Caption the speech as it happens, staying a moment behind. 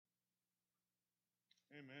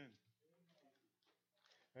Amen.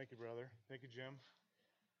 Thank you, brother. Thank you, Jim.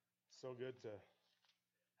 So good to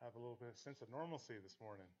have a little bit of sense of normalcy this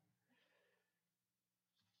morning.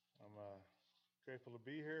 I'm grateful to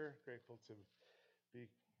be here, grateful to be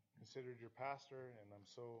considered your pastor, and I'm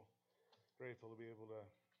so grateful to be able to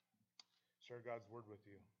share God's word with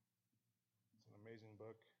you. It's an amazing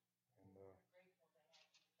book, and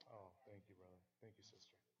oh, thank you, brother. Thank you,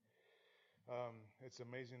 sister. It's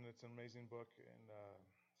amazing. It's an amazing book, and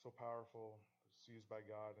so powerful. It's used by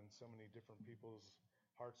God in so many different people's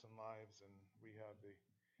hearts and lives, and we have the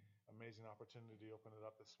amazing opportunity to open it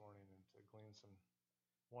up this morning and to glean some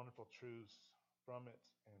wonderful truths from it.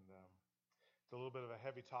 And it's a little bit of a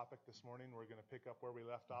heavy topic this morning. We're going to pick up where we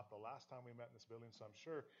left off the last time we met in this building, so I'm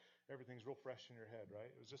sure everything's real fresh in your head, right?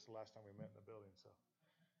 It was just the last time we met in the building. So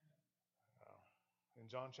in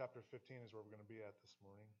John chapter 15 is where we're going to be at this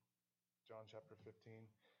morning. John chapter 15.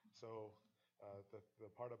 So the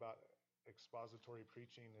part about expository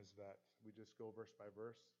preaching is that we just go verse by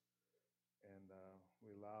verse, and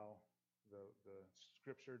we allow the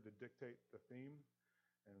scripture to dictate the theme.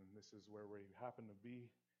 And this is where we happen to be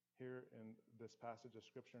here in this passage of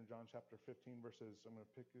scripture in John chapter 15 verses. I'm going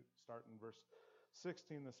to start in verse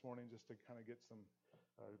 16 this morning just to kind of get some,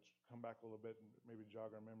 come back a little bit and maybe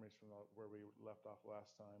jog our memories from where we left off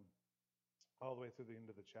last time, all the way through the end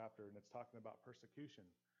of the chapter. And it's talking about persecution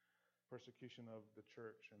of the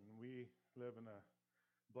church. And we live in a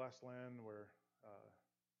blessed land where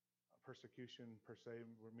persecution per se,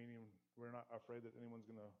 meaning we're not afraid that anyone's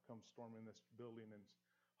going to come storming this building and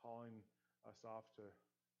hauling us off to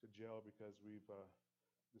jail because we've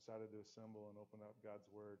decided to assemble and open up God's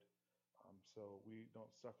word. So we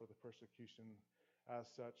don't suffer the persecution as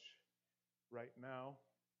such right now.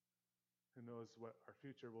 Who knows what our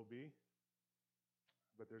future will be?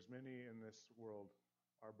 But there's many in this world,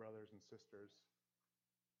 our brothers and sisters,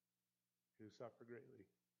 who suffer greatly.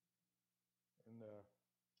 And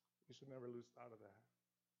we should never lose sight of that.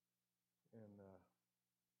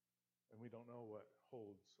 And we don't know what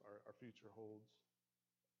holds, our future holds.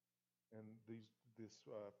 And this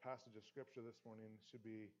passage of scripture this morning should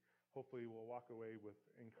be, hopefully we'll walk away with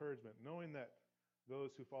encouragement, knowing that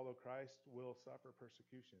those who follow Christ will suffer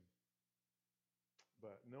persecution.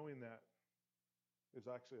 But knowing that is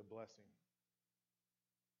actually a blessing.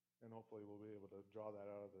 And hopefully we'll be able to draw that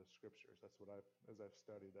out of the scriptures. That's what as I've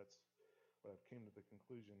studied, that's what I've came to the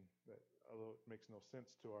conclusion, that although it makes no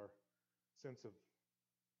sense to our sense of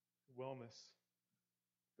wellness,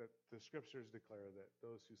 that the scriptures declare that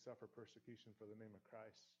those who suffer persecution for the name of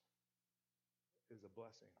Christ is a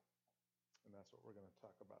blessing. And that's what we're going to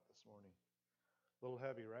talk about this morning. A little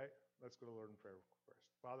heavy, right? Let's go to Lord in prayer first.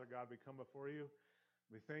 Father God, we come before you.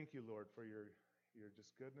 We thank you, Lord, for your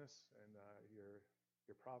just goodness and your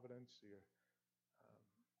providence, your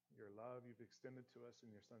love you've extended to us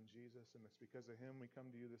in your Son Jesus. And it's because of him we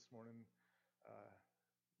come to you this morning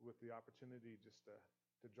with the opportunity just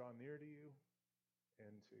to draw near to you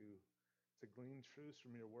and to glean truths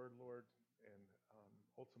from your word, Lord, and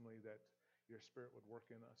ultimately that your Spirit would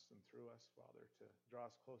work in us and through us, Father, to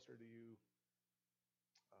draw us closer to you,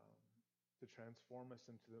 to transform us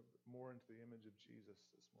more into the image of Jesus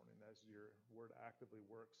this morning as your word actively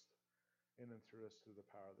works in and through us through the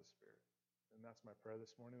power of the Spirit. And that's my prayer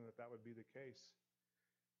this morning, that would be the case,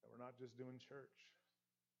 that we're not just doing church.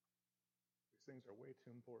 These things are way too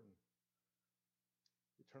important.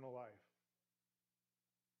 Eternal life,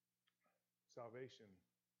 salvation,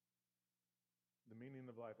 the meaning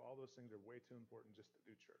of life, all those things are way too important just to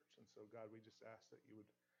do church. And so, God, we just ask that you would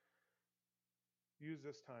use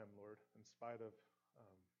this time, Lord, in spite of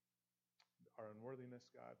our unworthiness,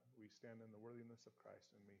 God. We stand in the worthiness of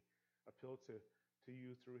Christ, and we appeal to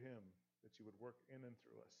you through him, that you would work in and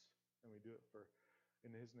through us. And we do it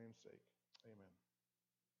in his name's sake. Amen.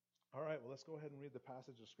 All right, well, let's go ahead and read the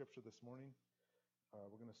passage of scripture this morning.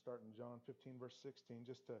 We're going to start in John 15, verse 16,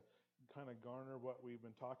 just to kind of garner what we've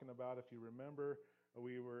been talking about. If you remember,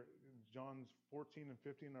 John's 14 and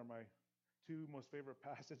 15 are my two most favorite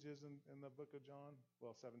passages in the book of John.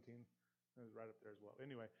 Well, 17 is right up there as well.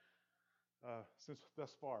 Anyway, since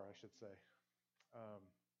thus far, I should say,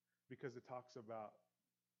 because it talks about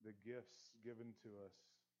the gifts given to us,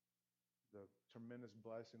 the tremendous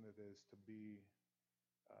blessing it is to be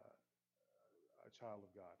a child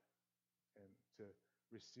of God, and to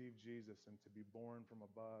receive Jesus and to be born from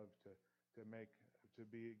above, to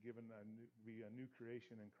be given be a new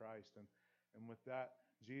creation in Christ. And with that,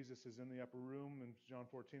 Jesus is in the upper room in John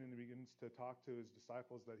 14, and he begins to talk to his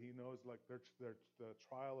disciples that he knows like the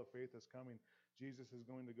trial of faith is coming. Jesus is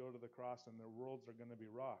going to go to the cross and their worlds are going to be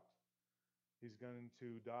rocked. He's going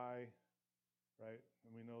to die, right?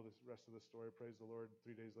 And we know the rest of the story. Praise the Lord.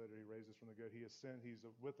 3 days later, he raises from the dead. He ascends. He's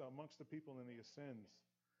amongst the people, and then he ascends.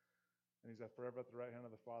 And he's forever at the right hand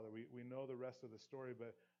of the Father. We know the rest of the story,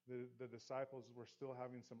 but the disciples were still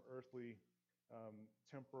having some earthly,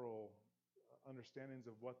 temporal understandings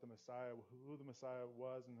of what the Messiah, who the Messiah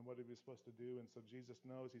was, and what he was supposed to do. And so Jesus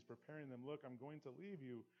knows. He's preparing them. Look, I'm going to leave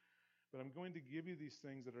you, but I'm going to give you these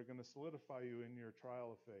things that are going to solidify you in your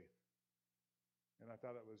trial of faith. And I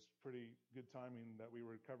thought it was pretty good timing that we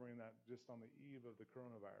were covering that just on the eve of the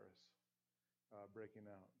coronavirus breaking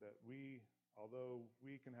out. That although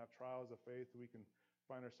we can have trials of faith, we can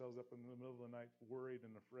find ourselves up in the middle of the night worried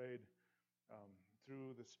and afraid.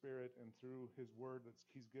 Through the Spirit and through His Word that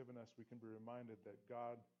He's given us, we can be reminded that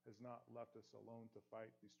God has not left us alone to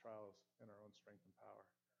fight these trials in our own strength and power.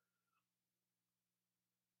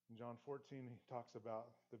 In John 14, he talks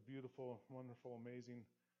about the beautiful, wonderful, amazing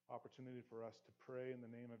opportunity for us to pray in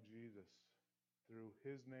the name of Jesus. Through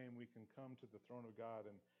His name, we can come to the throne of God,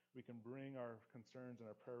 and we can bring our concerns and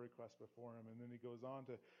our prayer requests before Him. And then he goes on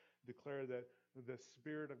to declare that the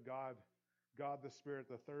Spirit of God the Spirit,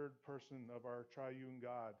 the third person of our triune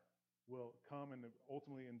God, will come and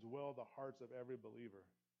ultimately indwell the hearts of every believer.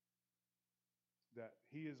 That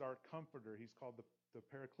He is our comforter. He's called the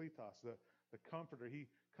Parakletos, the comforter. He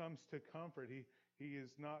comes to comfort. He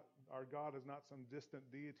is not, our God is not some distant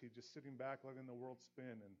deity just sitting back letting the world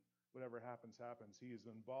spin and whatever happens, happens. He is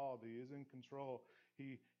involved. He is in control.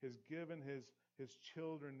 He has given His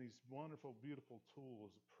children these wonderful, beautiful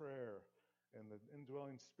tools, prayer, and the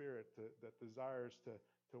indwelling Spirit that desires to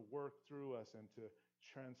work through us and to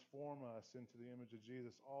transform us into the image of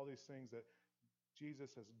Jesus. All these things that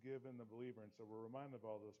Jesus has given the believer. And so we're reminded of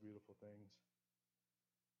all those beautiful things.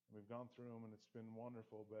 And we've gone through them, and it's been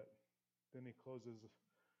wonderful. But then he closes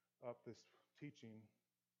up this teaching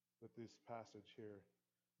with this passage here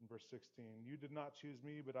in verse 16. You did not choose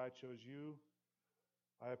me, but I chose you.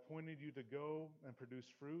 I appointed you to go and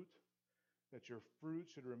produce fruit, that your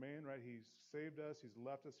fruit should remain, right? He's saved us. He's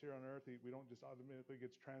left us here on earth. We don't just automatically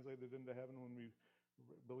get translated into heaven when we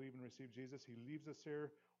believe and receive Jesus. He leaves us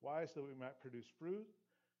here. Why? So that we might produce fruit,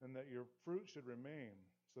 and that your fruit should remain,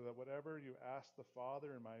 so that whatever you ask the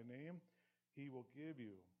Father in my name, He will give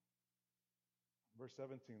you. Verse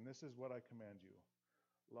 17, this is what I command you.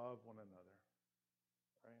 Love one another.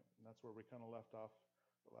 Right? And that's where we kind of left off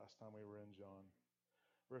the last time we were in John.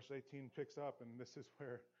 Verse 18 picks up, and this is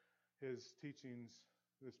where his teachings,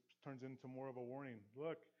 this turns into more of a warning.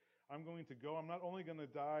 Look, I'm going to go. I'm not only going to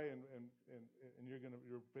die, and your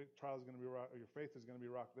trial is going to be rocked, or your faith is going to be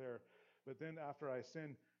rocked there, but then after I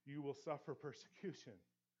ascend, you will suffer persecution.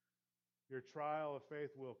 Your trial of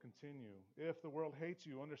faith will continue. If the world hates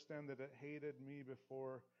you, understand that it hated me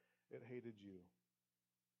before it hated you.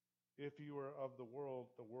 If you were of the world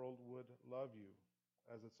would love you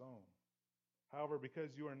as its own. However,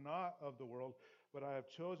 because you are not of the world, but I have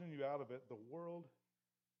chosen you out of it, the world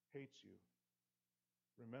hates you.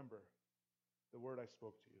 Remember the word I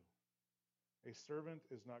spoke to you. A servant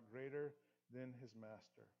is not greater than his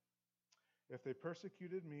master. If they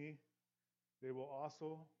persecuted me, they will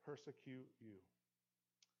also persecute you.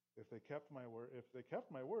 If they kept my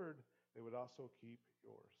word, they would also keep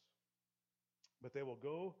yours. But they will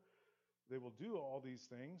do all these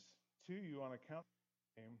things to you on account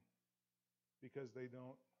of my name, because they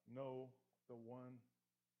don't know the one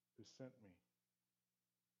who sent me.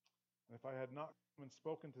 And if I had not come and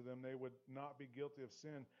spoken to them, they would not be guilty of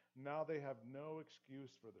sin. Now they have no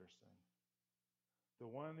excuse for their sin. The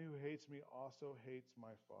one who hates me also hates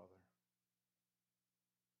my Father.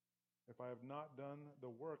 If I have not done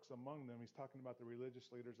the works among them, he's talking about the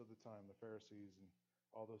religious leaders of the time, the Pharisees and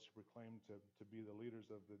all those who proclaimed to be the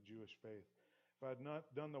leaders of the Jewish faith. If I had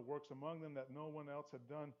not done the works among them that no one else has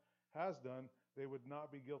done, they would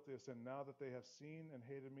not be guilty of sin. Now that they have seen and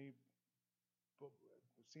hated me, both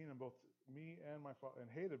me and my Father,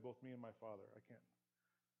 and hated both me and my Father. I can't.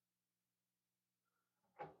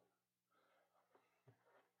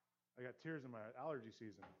 I got tears in my allergy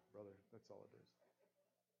season, brother. That's all it is.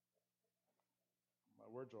 My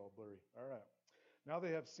words are all blurry. All right. Now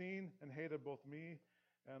they have seen and hated both me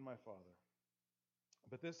and my Father.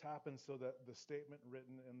 But this happened so that the statement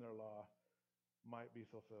written in their law might be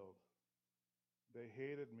fulfilled. They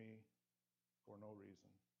hated me for no reason.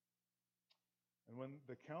 And when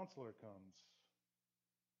the Counselor comes,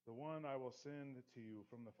 the one I will send to you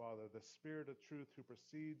from the Father, the Spirit of truth who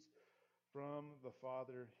proceeds from the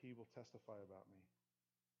Father, he will testify about me.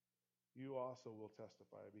 You also will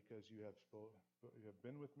testify because you have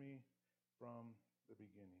been with me from the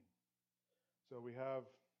beginning. So we have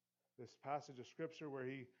this passage of Scripture where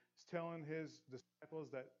he is telling his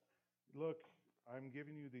disciples that, look, I'm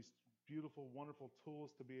giving you these beautiful, wonderful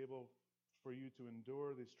tools to be able for you to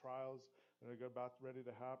endure these trials that are about ready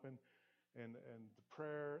to happen, and the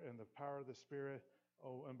prayer and the power of the Spirit.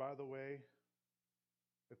 Oh, and by the way,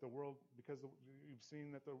 if the world, because you've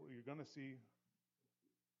seen that you're going to see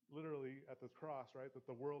literally at the cross, right, that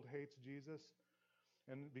the world hates Jesus,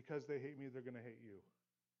 and because they hate me, they're going to hate you.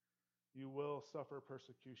 You will suffer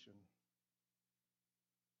persecution.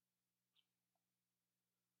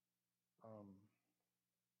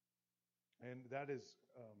 And that is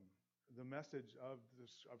the message of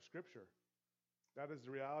Scripture. That is the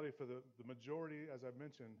reality for the majority, as I've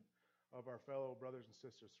mentioned, of our fellow brothers and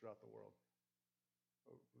sisters throughout the world.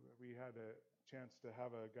 We had a chance to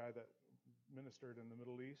have a guy that ministered in the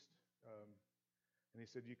Middle East, and he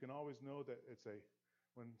said, you can always know that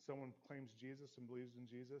when someone claims Jesus and believes in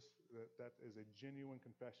Jesus, that is a genuine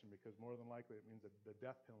confession, because more than likely it means the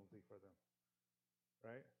death penalty for them,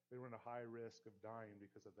 right? They were in a high risk of dying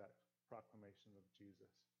because of that proclamation of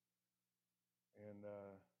Jesus. And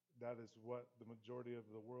that is what the majority of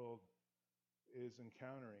the world is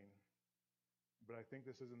encountering. But I think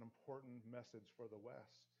this is an important message for the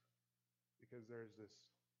West, because there's this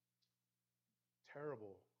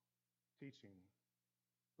terrible teaching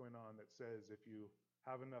going on that says if you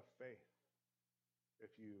have enough faith,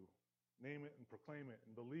 if you name it and proclaim it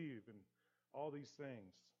and believe in all these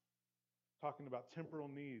things, talking about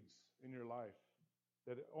temporal needs in your life,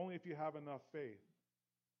 that only if you have enough faith,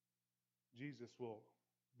 Jesus will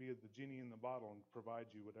be the genie in the bottle and provide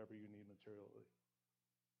you whatever you need materially.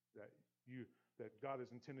 That God has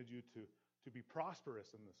intended you to be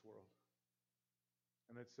prosperous in this world.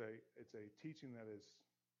 And it's a teaching that is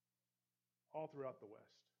all throughout the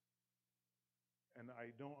West. And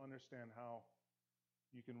I don't understand how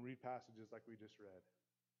you can read passages like we just read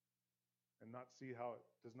and not see how it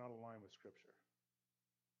does not align with Scripture.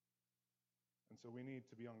 And so we need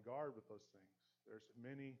to be on guard with those things. There's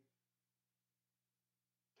many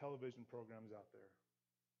television programs out there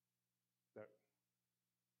that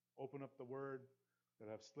open up the Word, that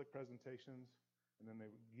have slick presentations, and then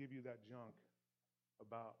they give you that junk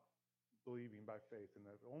about believing by faith. And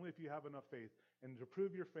that only if you have enough faith. And to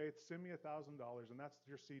prove your faith, send me $1,000, and that's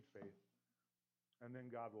your seed faith. And then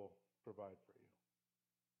God will provide for you.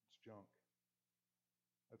 It's junk.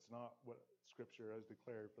 That's not what Scripture has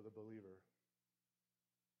declared for the believer.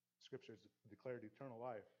 Scripture has declared eternal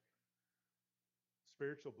life,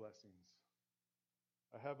 spiritual blessings,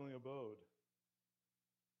 a heavenly abode,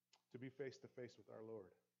 to be face to face with our Lord.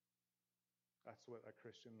 That's what a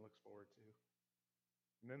Christian looks forward to.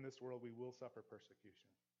 And in this world, we will suffer persecution.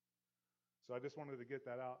 So I just wanted to get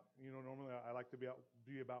that out. Normally I like to be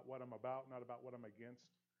about what I'm about, not about what I'm against.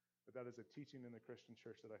 But that is a teaching in the Christian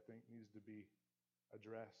church that I think needs to be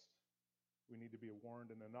addressed. We need to be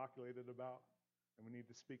warned and inoculated about, and we need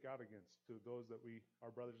to speak out against to those that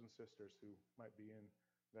our brothers and sisters who might be in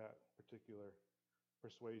that particular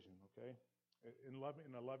persuasion, okay? In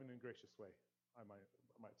a loving and gracious way, I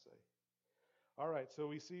might say. All right, so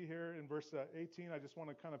we see here in verse 18, I just want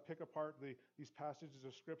to kind of pick apart these passages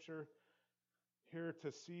of Scripture here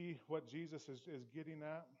to see what Jesus is getting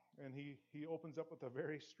at. And he opens up with a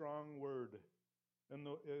very strong word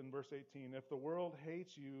in verse 18. If the world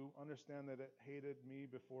hates you, understand that it hated me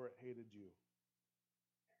before it hated you.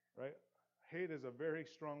 Right? Hate is a very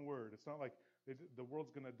strong word. It's not like the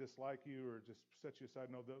world's going to dislike you or just set you aside.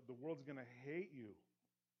 No, the world's going to hate you.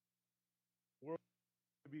 The world's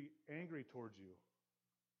going to be angry towards you.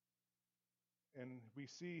 And we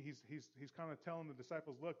see he's kind of telling the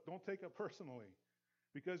disciples, look, don't take it personally.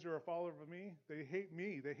 Because you're a follower of me, they hate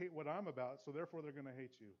me. They hate what I'm about, so therefore they're going to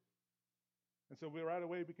hate you. And so right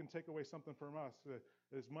away we can take away something from us.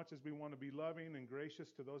 As much as we want to be loving and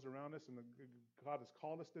gracious to those around us, and God has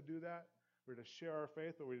called us to do that, we're to share our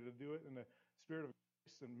faith, but we're to do it in the spirit of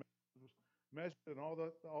grace and measure and all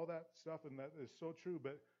that stuff, and that is so true.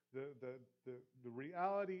 But the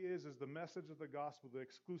reality is the message of the gospel, the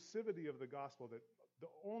exclusivity of the gospel, that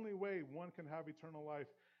the only way one can have eternal life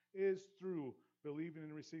is through believing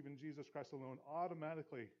and receiving Jesus Christ alone,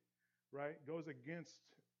 automatically, right, goes against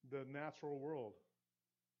the natural world.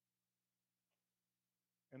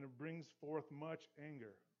 And it brings forth much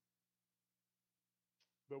anger.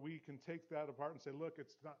 But we can take that apart and say, look,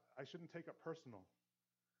 I shouldn't take it personal.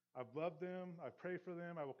 I've loved them. I pray for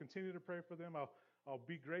them. I will continue to pray for them. I'll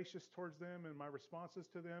be gracious towards them in my responses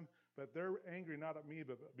to them. But they're angry not at me,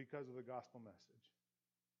 but because of the gospel message.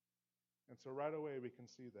 And so right away we can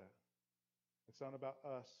see that. It's not about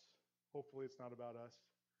us. Hopefully it's not about us,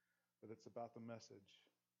 but it's about the message.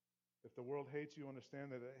 If the world hates you,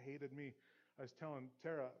 understand that it hated me. I was telling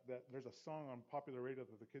Tara that there's a song on popular radio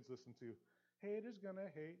that the kids listen to. Haters gonna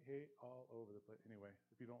hate all over the place. Anyway,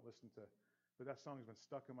 if you don't listen to, but that song has been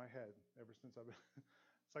stuck in my head ever since I've been.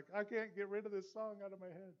 It's like I can't get rid of this song out of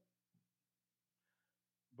my head.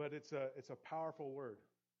 But it's a powerful word,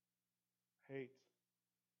 hate,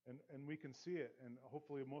 and we can see it. And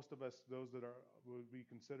hopefully, most of us, those that are would we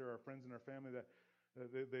consider our friends and our family, that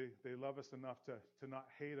they love us enough to not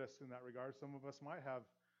hate us in that regard. Some of us might have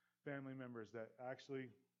family members that actually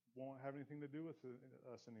won't have anything to do with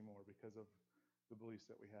us anymore because of the beliefs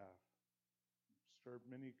that we have. I'm sure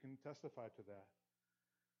many can testify to that.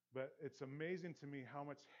 But it's amazing to me how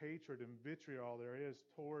much hatred and vitriol there is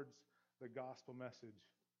towards the gospel message.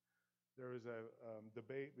 There was a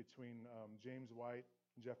debate between James White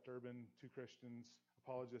and Jeff Durbin, two Christians,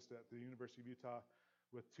 apologists at the University of Utah,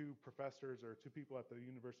 with two professors or two people at the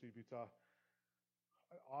University of Utah.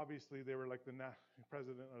 Obviously, they were like the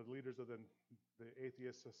president or the leaders of the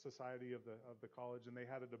atheist society of the college, and they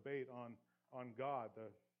had a debate on God,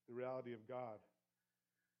 the reality of God.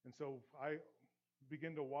 And so I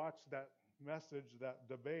began to watch that message, that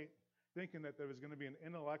debate, thinking that there was going to be an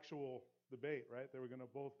intellectual debate, right? They were going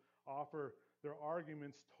to both offer their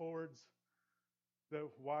arguments towards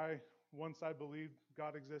why one side believed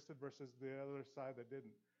God existed versus the other side that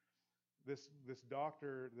didn't. This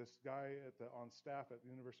doctor, this guy on staff at the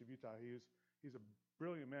University of Utah, he's a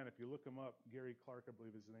brilliant man. If you look him up, Gary Clark, I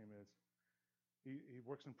believe his name is. He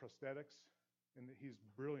works in prosthetics, and he's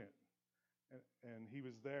brilliant. And he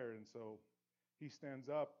was there, and so he stands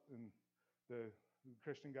up, and the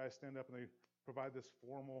Christian guys stand up, and they provide this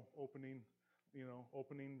formal opening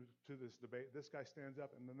to this debate. This guy stands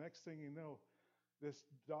up, and the next thing you know, this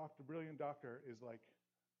brilliant doctor, is like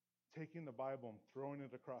taking the Bible and throwing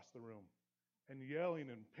it across the room and yelling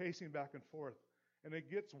and pacing back and forth. And it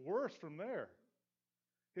gets worse from there.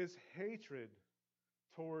 His hatred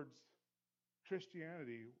towards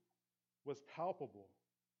Christianity was palpable.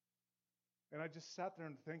 And I just sat there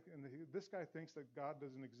and think, and this guy thinks that God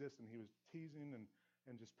doesn't exist, and he was teasing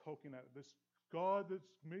and just poking at this God, this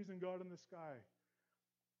amazing God in the sky.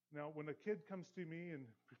 Now, when a kid comes to me and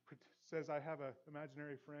says, I have an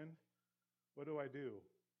imaginary friend, what do?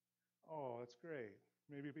 Oh, that's great.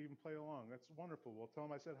 Maybe even play along. That's wonderful. Well, tell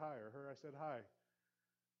him I said hi, or her I said hi.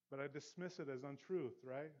 But I dismiss it as untruth,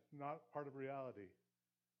 right? Not part of reality.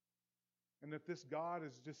 And if this God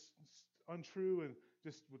is just untrue and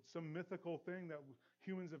just with some mythical thing that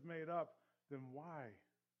humans have made up, then why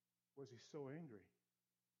was he so angry?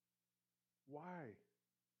 Why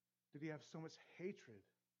did he have so much hatred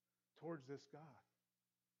towards this God?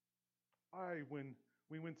 When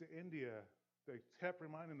we went to India, they kept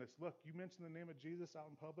reminding us, look, you mentioned the name of Jesus out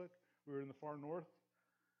in public. We were in the far north.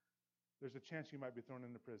 There's a chance you might be thrown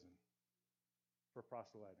into prison for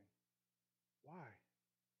proselyting. Why?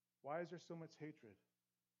 Why is there so much hatred?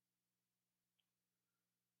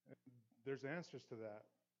 And there's answers to that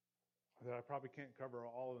I probably can't cover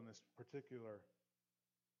all in this particular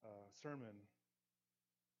sermon.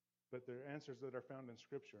 But there are answers that are found in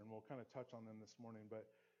Scripture, and we'll kind of touch on them this morning. But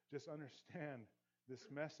just understand this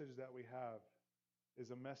message that we have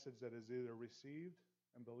is a message that is either received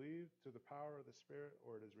and believed to the power of the Spirit,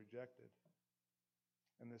 or it is rejected.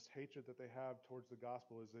 And this hatred that they have towards the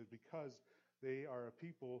gospel is because they are a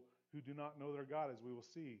people who do not know their God, as we will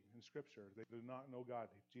see in Scripture. They do not know God.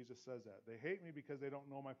 Jesus says that. They hate me because they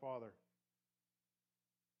don't know my Father.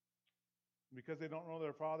 Because they don't know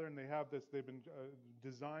their Father, and they've been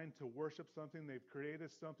designed to worship something. They've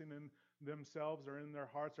created something in themselves or in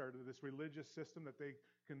their hearts, or this religious system that they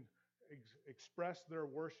can express their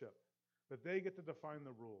worship. But they get to define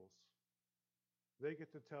the rules. They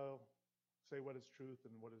get to say what is truth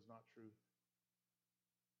and what is not truth.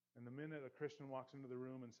 And the minute a Christian walks into the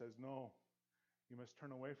room and says, no, you must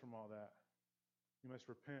turn away from all that. You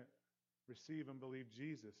must repent, receive and believe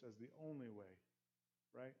Jesus as the only way,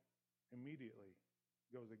 right? Immediately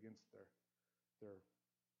goes against their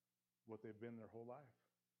what they've been their whole life.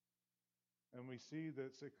 And we see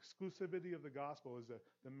that exclusivity of the gospel is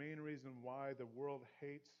the main reason why the world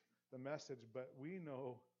hates the message. But we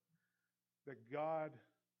know that God,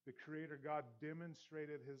 the Creator God,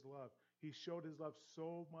 demonstrated His love. He showed His love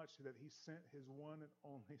so much that He sent His one and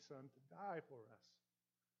only Son to die for us.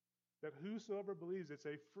 That whosoever believes, it's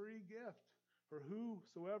a free gift for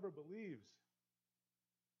whosoever believes.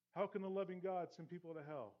 How can a loving God send people to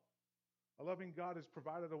hell? A loving God has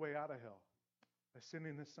provided a way out of hell by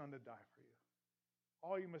sending His Son to die for you.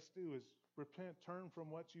 All you must do is repent, turn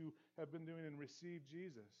from what you have been doing, and receive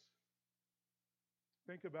Jesus.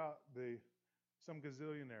 Think about some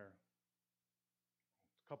gazillionaire,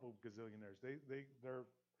 a couple gazillionaires. They're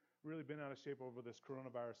really been out of shape over this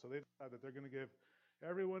coronavirus. So they decided that they're going to give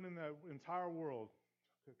everyone in the entire world,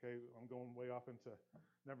 okay, I'm going way off into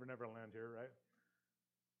Never Never Land here, right?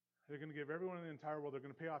 They're going to give everyone in the entire world, they're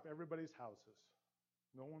going to pay off everybody's houses.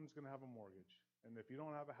 No one's going to have a mortgage. And if you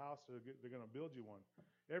don't have a house, they're going to build you one.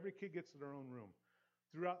 Every kid gets their own room.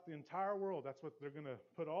 Throughout the entire world, that's what they're going to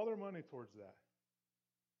put all their money towards that.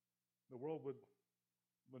 The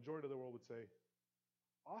majority of the world would say,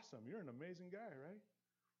 awesome, you're an amazing guy, right?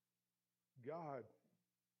 God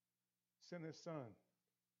sent his son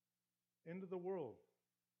into the world,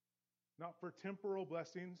 not for temporal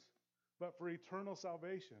blessings, but for eternal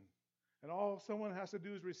salvation. And all someone has to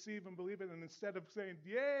do is receive and believe it. And instead of saying,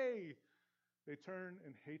 yay, they turn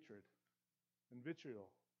in hatred and vitriol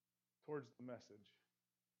towards the message.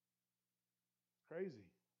 Crazy.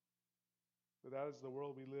 But that is the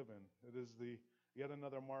world we live in. It is yet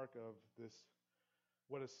another mark of this,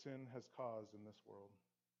 what a sin has caused in this world.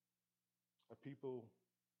 A people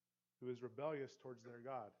who is rebellious towards their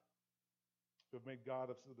God, who have made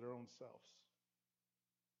God of their own selves.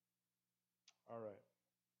 All right.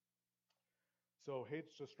 So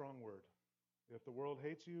hate's a strong word. If the world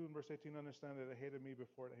hates you, in verse 18, understand that it hated me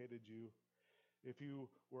before it hated you. If you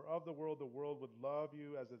were of the world would love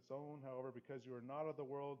you as its own. However, because you are not of the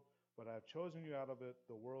world, but I have chosen you out of it,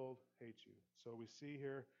 the world hates you. So we see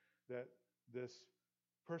here that this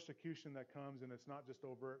persecution that comes, and it's not just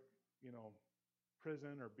overt,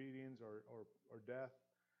 prison or beatings or death,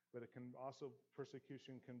 but it can also,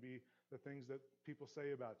 persecution can be the things that people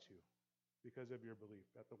say about you because of your belief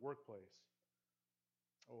at the workplace.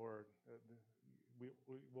 Or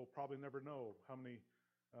we'll probably never know how many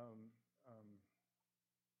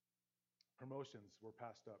promotions were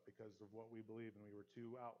passed up because of what we believe, and we were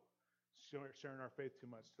too out sharing our faith too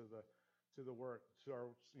much to the work, to our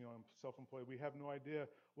self-employed. We have no idea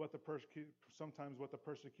what sometimes what the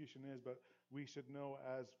persecution is, but we should know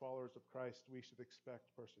as followers of Christ, we should expect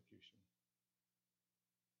persecution.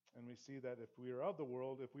 And we see that if we are of the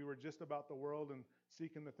world, if we were just about the world and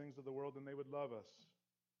seeking the things of the world, then they would love us.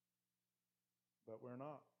 But we're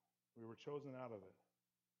not. We were chosen out of it.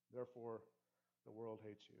 Therefore, the world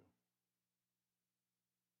hates you.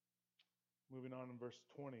 Moving on in verse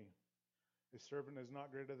 20. A servant is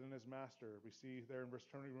not greater than his master. We see there in verse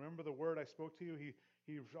 20, remember the word I spoke to you?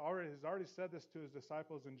 He has already said this to his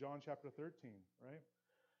disciples in John chapter 13, right?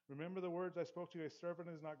 Remember the words I spoke to you, a servant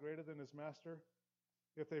is not greater than his master.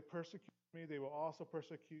 If they persecute me, they will also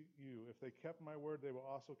persecute you. If they kept my word, they will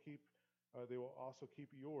also keep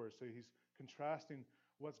yours. So he's contrasting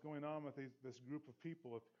what's going on with this group of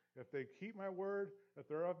people. If they keep my word, if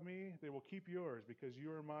they're of me, they will keep yours because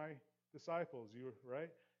you are my disciples. You right?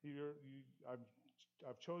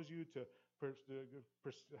 I've chose you to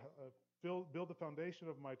build the foundation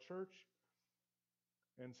of my church.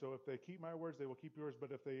 And so if they keep my words, they will keep yours.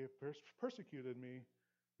 But if they persecuted me,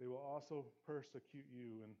 they will also persecute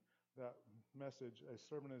you. And that message, a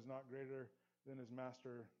servant is not greater than his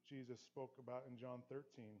master, Jesus spoke about in John 13.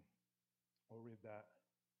 We'll read that.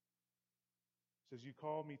 It says, you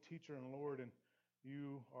call me teacher and Lord, and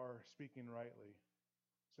you are speaking rightly,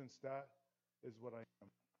 since that is what I am.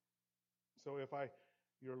 So if I,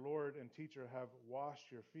 your Lord and teacher, have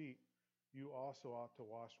washed your feet, you also ought to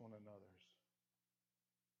wash one another's.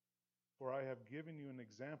 For I have given you an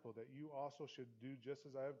example that you also should do just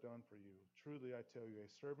as I have done for you. Truly, I tell you, a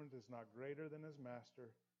servant is not greater than his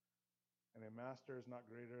master, and a master is not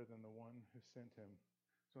greater than the one who sent him.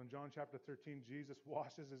 So in John chapter 13, Jesus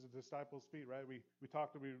washes his disciples' feet, right? I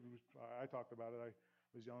talked about it. I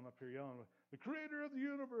was yelling up here, the creator of the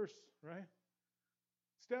universe, right?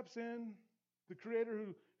 Steps in, the creator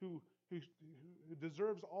who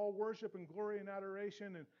deserves all worship and glory and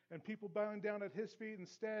adoration, and people bowing down at his feet.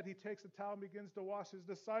 Instead, he takes a towel and begins to wash his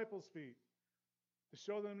disciples' feet to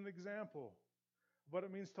show them an example of what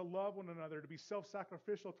it means to love one another, to be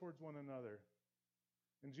self-sacrificial towards one another.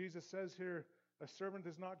 And Jesus says here, a servant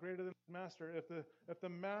is not greater than his master. If the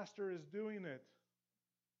master is doing it,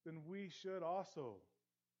 then we should also.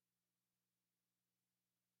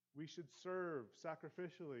 We should serve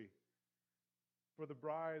sacrificially for the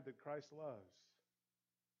bride that Christ loves.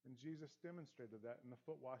 And Jesus demonstrated that in the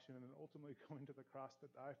foot washing and then ultimately going to the cross to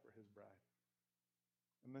die for his bride.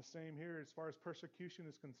 And the same here as far as persecution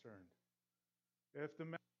is concerned. If the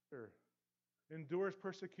master endures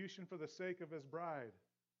persecution for the sake of his bride,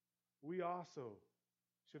 we also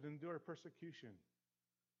should endure persecution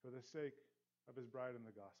for the sake of his bride in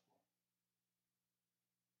the gospel.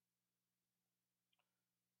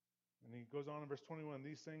 And he goes on in verse 21,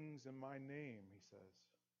 these things in my name, he says.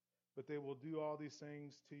 But they will do all these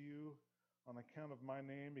things to you on account of my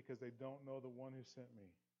name because they don't know the one who sent me.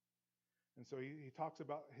 And so he talks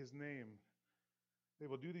about his name. They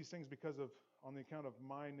will do these things on the account of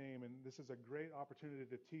my name. And this is a great opportunity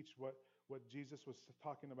to teach what Jesus was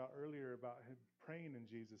talking about earlier about him praying in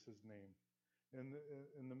Jesus' name.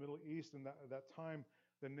 In the Middle East, in that time,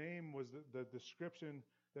 the name was the description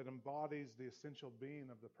that embodies the essential being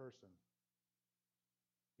of the person.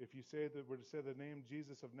 If you were to say the name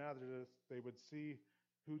Jesus of Nazareth, they would see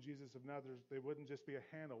who Jesus of Nazareth. They wouldn't just be a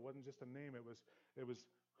handle, it wasn't just a name. It was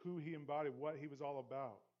who he embodied, what he was all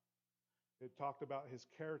about. It talked about his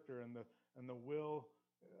character and the will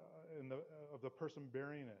of the person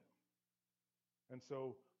bearing it. And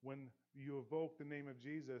so when you evoke the name of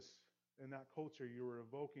Jesus in that culture, you were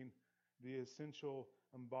evoking the essential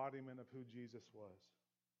embodiment of who Jesus was.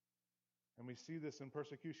 And we see this in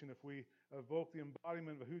persecution. If we evoke the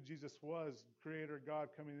embodiment of who Jesus was, Creator God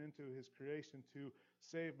coming into his creation to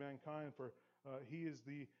save mankind, for he is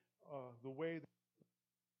the way that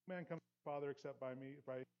man comes to the Father except by me.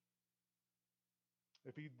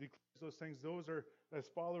 If he declares those things, those are, as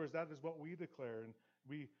followers, that is what we declare. And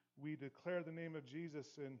we declare the name of Jesus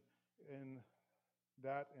in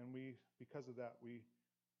that, and because of that, we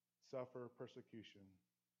suffer persecution.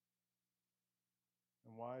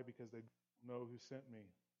 And why? Because they don't know who sent me.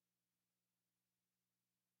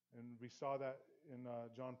 And we saw that in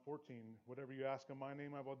John 14. Whatever you ask in my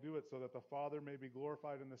name, I will do it, so that the Father may be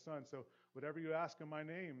glorified in the Son. So whatever you ask in my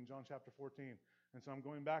name, in John chapter 14. And so I'm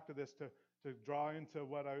going back to this to draw into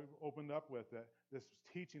what I opened up with, that this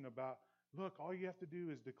teaching about, look, all you have to do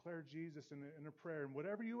is declare Jesus in a prayer. And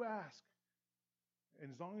whatever you ask,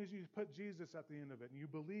 and as long as you put Jesus at the end of it, and you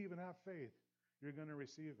believe and have faith, you're going to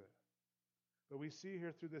receive it. But we see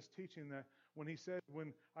here through this teaching that when he said,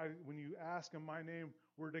 when you ask in my name,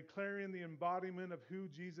 we're declaring the embodiment of who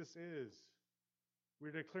Jesus is.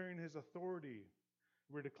 We're declaring his authority.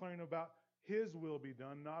 We're declaring about his will be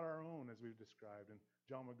done, not our own, as we've described. And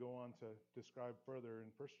John would go on to describe further in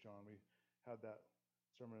 1 John. We had that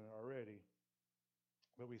sermon already.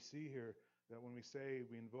 But we see here that when we say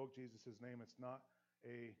we invoke Jesus' name, it's not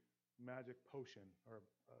a magic potion or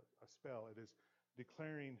a spell. It is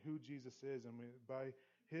declaring who Jesus is, and by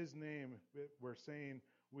his name we're saying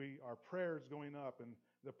our prayers going up, and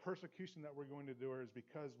the persecution that we're going to do is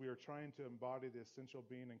because we are trying to embody the essential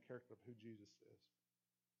being and character of who Jesus is.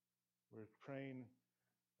 We're praying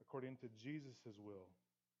according to Jesus' will.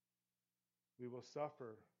 We will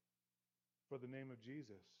suffer for the name of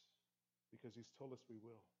Jesus because he's told us we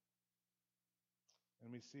will.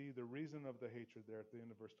 And we see the reason of the hatred there at the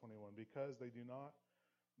end of verse 21, because they do not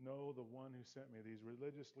know the one who sent me. These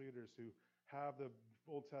religious leaders who have the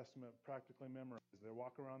Old Testament practically memorized. They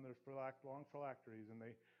walk around their long phylacteries, and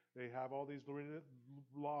they have all these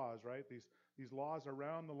laws, right? These laws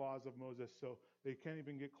around the laws of Moses, so they can't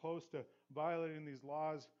even get close to violating these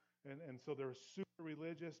laws, and so they're super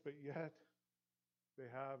religious, but yet they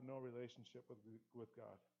have no relationship with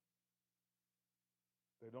God.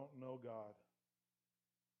 They don't know God.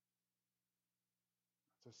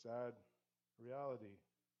 It's a sad reality.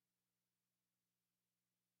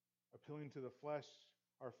 Appealing to the flesh,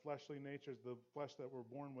 our fleshly natures, the flesh that we're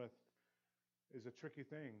born with, is a tricky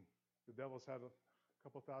thing. The devil's had a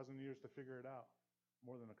couple thousand years to figure it out.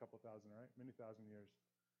 More than a couple thousand, right? Many thousand years.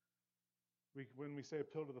 When we say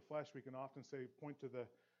appeal to the flesh, we can often point to the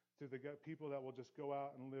people that will just go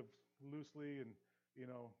out and live loosely and,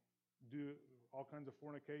 do all kinds of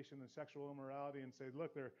fornication and sexual immorality, and say,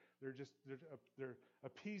 look, they're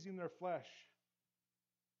appeasing their flesh.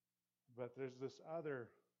 But there's this other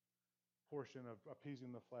portion of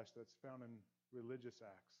appeasing the flesh that's found in religious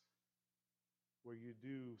acts, where you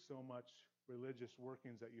do so much religious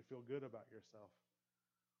workings that you feel good about yourself.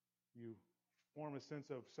 You form a sense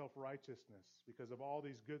of self-righteousness because of all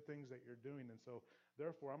these good things that you're doing, and so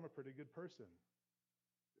therefore I'm a pretty good person.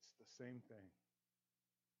 It's the same thing.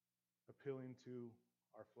 Appealing to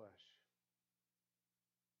our flesh.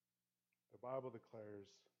 The Bible declares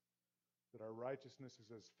that our righteousness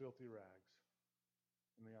is as filthy rags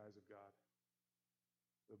in the eyes of God.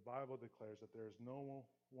 The Bible declares that there is no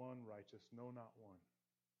one righteous, no, not one.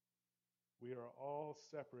 We are all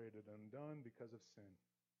separated and undone because of sin.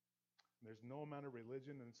 And there's no amount of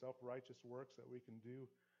religion and self-righteous works that we can do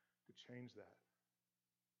to change that.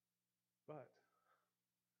 But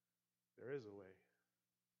there is a way.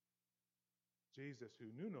 Jesus, who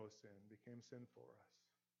knew no sin, became sin for us,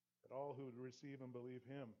 that all who would receive and believe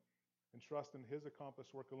him and trust in his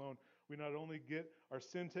accomplished work alone, we not only get our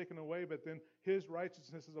sin taken away, but then his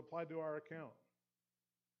righteousness is applied to our account.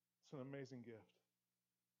 It's an amazing gift.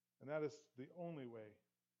 And that is the only way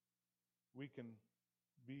we can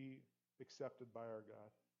be accepted by our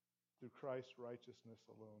God, through Christ's righteousness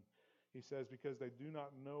alone. He says, because they do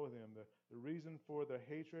not know him. The reason for the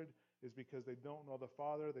hatred is because they don't know the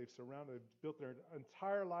Father. They've built their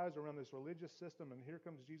entire lives around this religious system, and here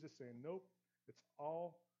comes Jesus saying, nope, it's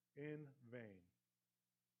all in vain.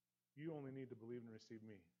 You only need to believe and receive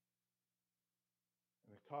me.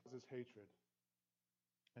 And it causes hatred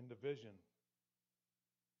and division.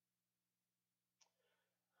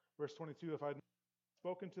 Verse 22, if I had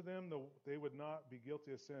spoken to them, they would not be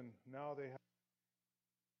guilty of sin. Now they have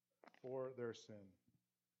for their sin.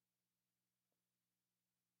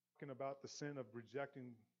 Talking about the sin of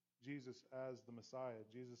rejecting Jesus as the Messiah,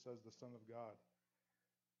 Jesus as the Son of God.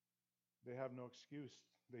 They have no excuse.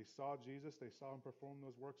 They saw Jesus, they saw him perform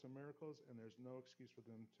those works and miracles, and there's no excuse for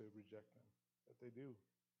them to reject him. But they do,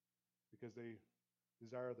 because they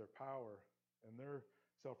desire their power and their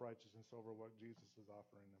self-righteousness over what Jesus is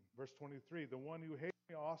offering them. Verse 23, the one who hates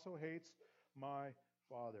me also hates my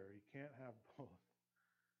Father. You can't have both.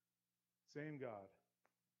 Same God.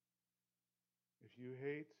 If you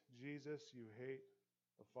hate Jesus, you hate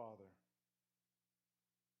the Father.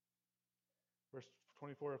 Verse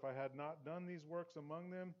 24, if I had not done these works among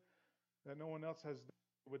them that no one else has done,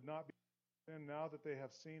 it would not be sin. Now that they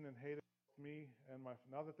have seen and hated me and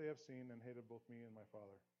now that they have seen and hated both me and my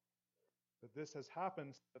Father. That this has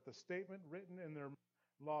happened, so that the statement written in their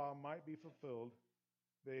law might be fulfilled.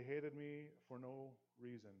 They hated me for no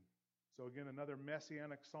reason. So again, another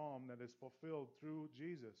messianic psalm that is fulfilled through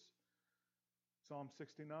Jesus. Psalm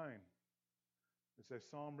 69. It's a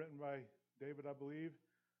psalm written by David, I believe.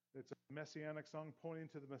 It's a messianic song pointing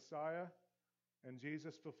to the Messiah. And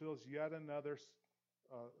Jesus fulfills yet another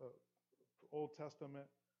Old Testament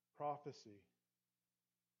prophecy.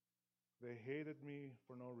 They hated me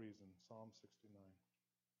for no reason. Psalm 69.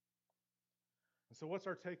 And so what's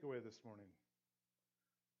our takeaway this morning?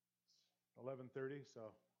 It's 11:30,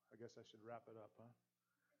 so I guess I should wrap it up, huh?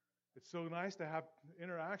 It's so nice to have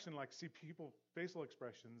interaction, like see people, facial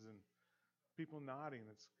expressions, and people nodding,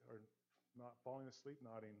 or not falling asleep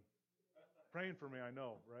nodding. Praying for me, I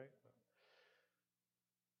know, right?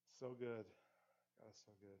 So good. God,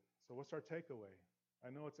 so good. So what's our takeaway? I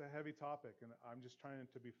know it's a heavy topic, and I'm just trying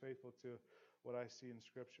to be faithful to what I see in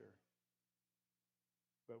Scripture.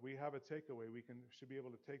 But we have a takeaway. Should be able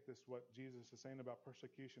to take this, what Jesus is saying about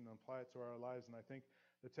persecution, and apply it to our lives. And I think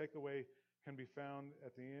the takeaway can be found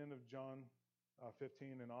at the end of John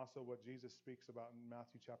 15, and also what Jesus speaks about in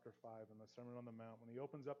Matthew chapter 5 in the Sermon on the Mount. When he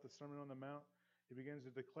opens up the Sermon on the Mount, he begins to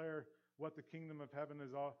declare what the kingdom of heaven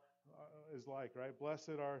is like, right?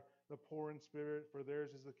 Blessed are the poor in spirit, for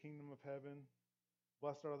theirs is the kingdom of heaven.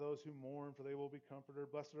 Blessed are those who mourn, for they will be comforted.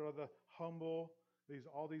 Blessed are the humble.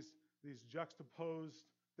 All these juxtaposed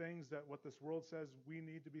things that what this world says we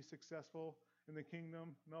need to be successful in the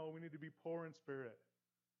kingdom. No, we need to be poor in spirit.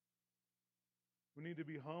 We need to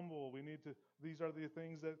be humble. These are the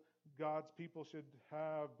things that God's people should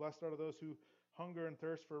have. Blessed are those who hunger and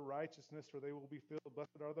thirst for righteousness, for they will be filled.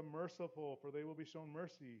 Blessed are the merciful, for they will be shown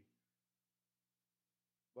mercy.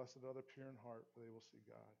 Blessed are the pure in heart, for they will see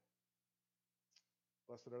God.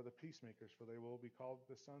 Blessed are the peacemakers, for they will be called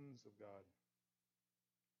the sons of God.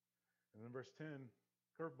 And then verse 10,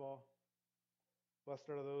 curveball.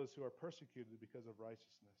 Blessed are those who are persecuted because of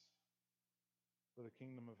righteousness, for the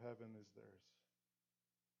kingdom of heaven is theirs.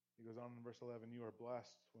 He goes on in verse 11, you are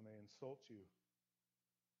blessed when they insult you.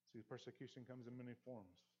 See, persecution comes in many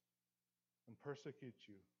forms. And persecute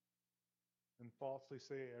you. And falsely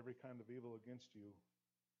say every kind of evil against you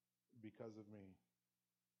because of me.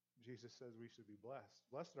 Jesus says we should be blessed.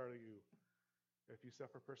 Blessed are you if you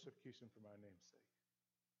suffer persecution for my name's sake.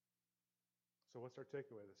 So what's our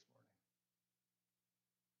takeaway this morning?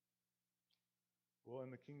 Well,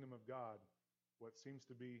 in the kingdom of God, what seems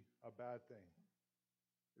to be a bad thing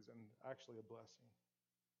is actually a blessing.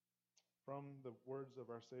 From the words of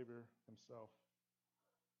our Savior himself,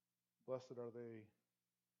 blessed are they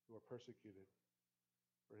who are persecuted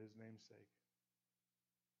for his name's sake.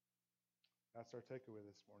 That's our takeaway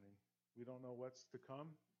this morning. We don't know what's to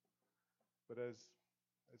come, but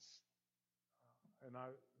and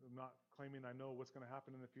I'm not claiming I know what's going to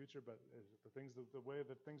happen in the future, but the way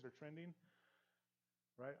that things are trending,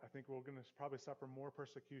 right? I think we're going to probably suffer more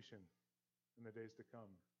persecution in the days to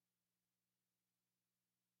come.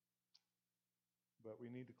 But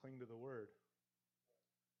we need to cling to the Word.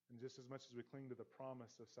 And just as much as we cling to the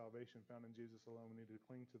promise of salvation found in Jesus alone, we need to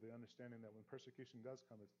cling to the understanding that when persecution does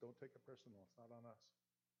come, don't take it personal. It's not on us.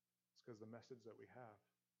 It's because of the message that we have.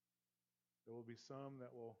 There will be some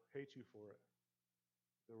that will hate you for it.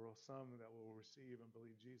 There will be some that will receive and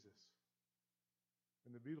believe Jesus.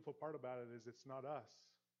 And the beautiful part about it is it's not us.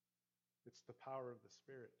 It's the power of the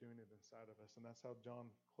Spirit doing it inside of us. And that's how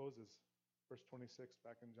John closes. Verse 26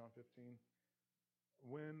 back in John 15.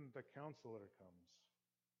 When the Counselor comes,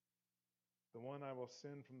 the one I will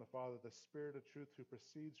send from the Father, the Spirit of truth who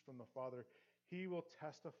proceeds from the Father, he will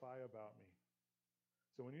testify about me.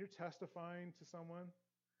 So when you're testifying to someone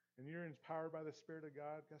and you're empowered by the Spirit of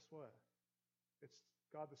God, guess what? It's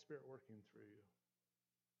God the Spirit working through you.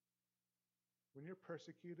 When you're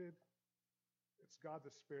persecuted, it's God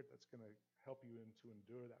the Spirit that's going to help you to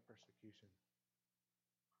endure that persecution.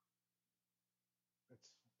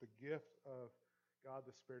 It's the gift of God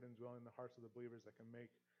the Spirit indwelling in the hearts of the believers that can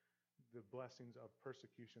make the blessings of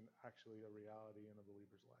persecution actually a reality in a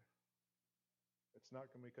believer's life. It's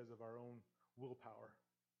not going to be because of our own willpower.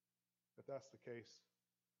 If that's the case,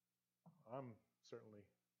 I'm certainly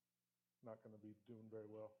not going to be doing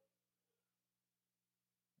very well.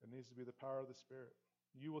 It needs to be the power of the Spirit.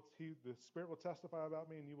 The Spirit will testify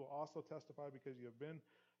about me, and you will also testify because you have been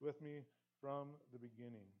with me from the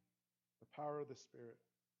beginning. The power of the Spirit.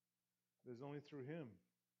 It is only through Him.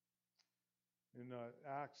 In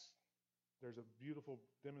Acts, there's a beautiful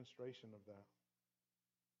demonstration of that.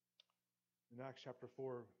 In Acts chapter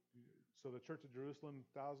 4, so the church of Jerusalem,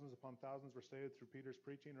 thousands upon thousands were saved through Peter's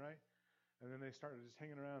preaching, right? And then they started just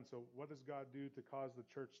hanging around. So what does God do to cause the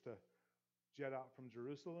church to jet out from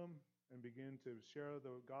Jerusalem and begin to share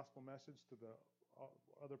the gospel message to the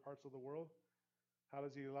other parts of the world? How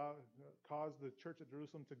does He cause the church at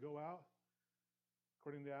Jerusalem to go out?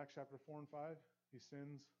 According to Acts chapter 4 and 5, He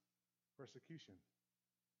sends persecution.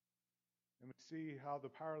 And we see how the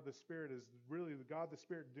power of the Spirit is really God the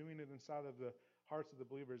Spirit doing it inside of the hearts of the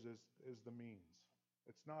believers is the means.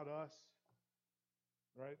 It's not us,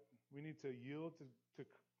 right? We need to yield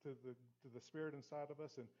to the Spirit inside of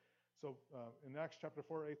us. And so in Acts chapter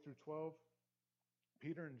 4, 8 through 12,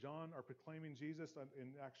 Peter and John are proclaiming Jesus in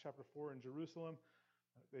Acts chapter 4 in Jerusalem.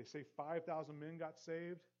 They say 5,000 men got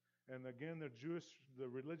saved. And again, the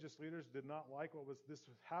religious leaders did not like this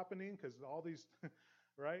was happening because all these,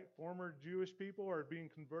 right, former Jewish people are being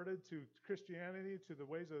converted to Christianity, to the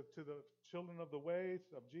children of the way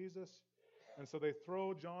of Jesus. And so they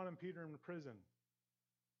throw John and Peter in prison.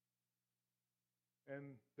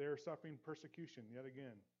 And they're suffering persecution yet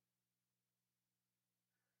again.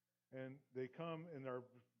 And they come and are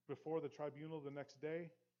before the tribunal the next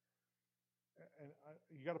day. And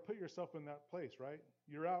you got to put yourself in that place, right?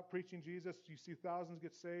 You're out preaching Jesus. You see thousands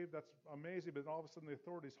get saved. That's amazing. But all of a sudden the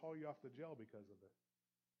authorities haul you off to jail because of it.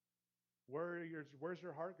 Where's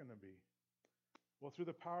your heart going to be? Well, through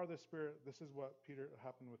the power of the Spirit, this is what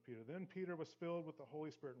happened with Peter. Then Peter was filled with the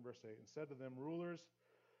Holy Spirit in verse 8 and said to them, rulers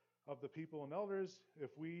of the people and elders,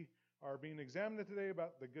 if we are being examined today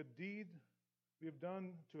about the good deed we have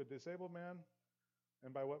done to a disabled man,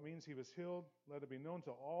 and by what means he was healed, let it be known to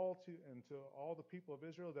all the people of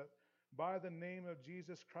Israel that by the name of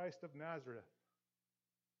Jesus Christ of Nazareth,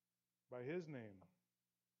 by His name,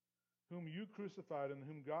 whom you crucified and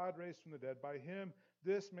whom God raised from the dead, by Him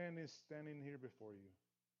this man is standing here before you.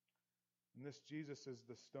 And this Jesus is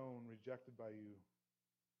the stone rejected by you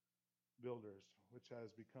builders, which has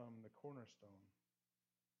become the cornerstone.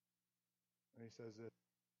 And he says that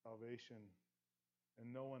salvation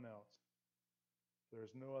and no one else. There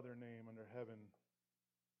is no other name under heaven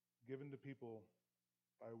given to people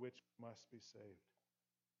by which must be saved.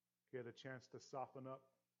 He had a chance to soften up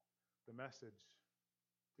the message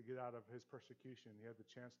to get out of his persecution. He had the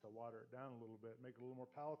chance to water it down a little bit, make it a little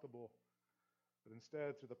more palatable. But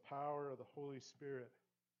instead, through the power of the Holy Spirit,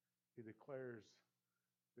 he declares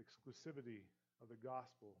the exclusivity of the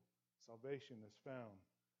gospel. Salvation is found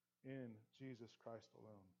in Jesus Christ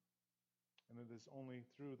alone. And it is only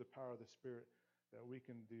through the power of the Spirit that we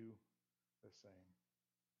can do the same.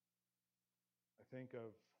 I think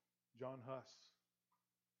of John Huss,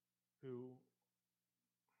 who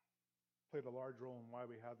played a large role in why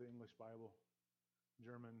we have the English Bible,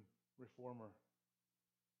 German reformer,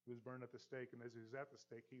 who was burned at the stake, and as he was at the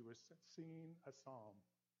stake, he was singing a psalm,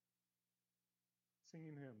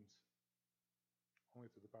 singing hymns,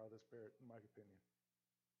 only through the power of the Spirit, in my opinion.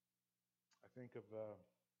 I think of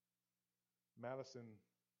Madison,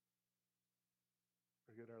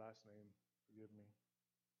 forget her last name, forgive me,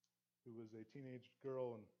 who was a teenage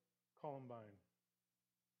girl in Columbine,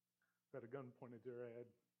 who had a gun pointed to her head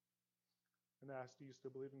and asked, do you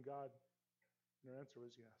still believe in God? And her answer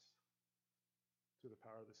was yes, through the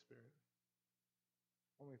power of the Spirit.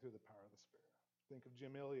 Only through the power of the Spirit. Think of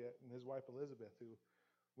Jim Elliot and his wife Elizabeth, who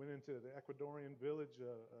went into the Ecuadorian village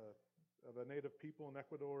of a native people in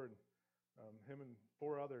Ecuador, and him and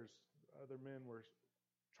four other men were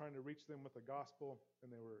trying to reach them with the gospel,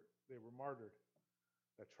 and they were martyred.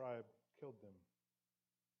 That tribe killed them.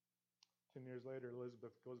 10 years later,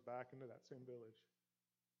 Elizabeth goes back into that same village.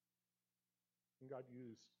 And God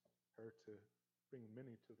used her to bring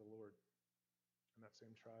many to the Lord in that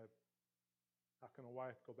same tribe. How can a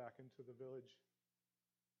wife go back into the village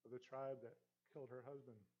of the tribe that killed her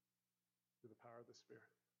husband? Through the power of the Spirit.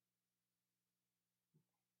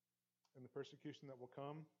 And the persecution that will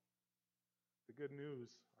come, the good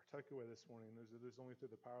news, our takeaway this morning is it is only through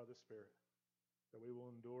the power of the Spirit that we will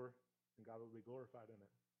endure and God will be glorified in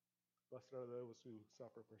it. Blessed are those who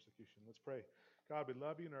suffer persecution. Let's pray. God, we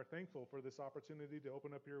love you and are thankful for this opportunity to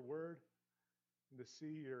open up your word and to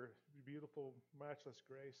see your beautiful, matchless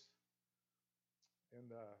grace. And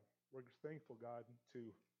we're thankful, God, to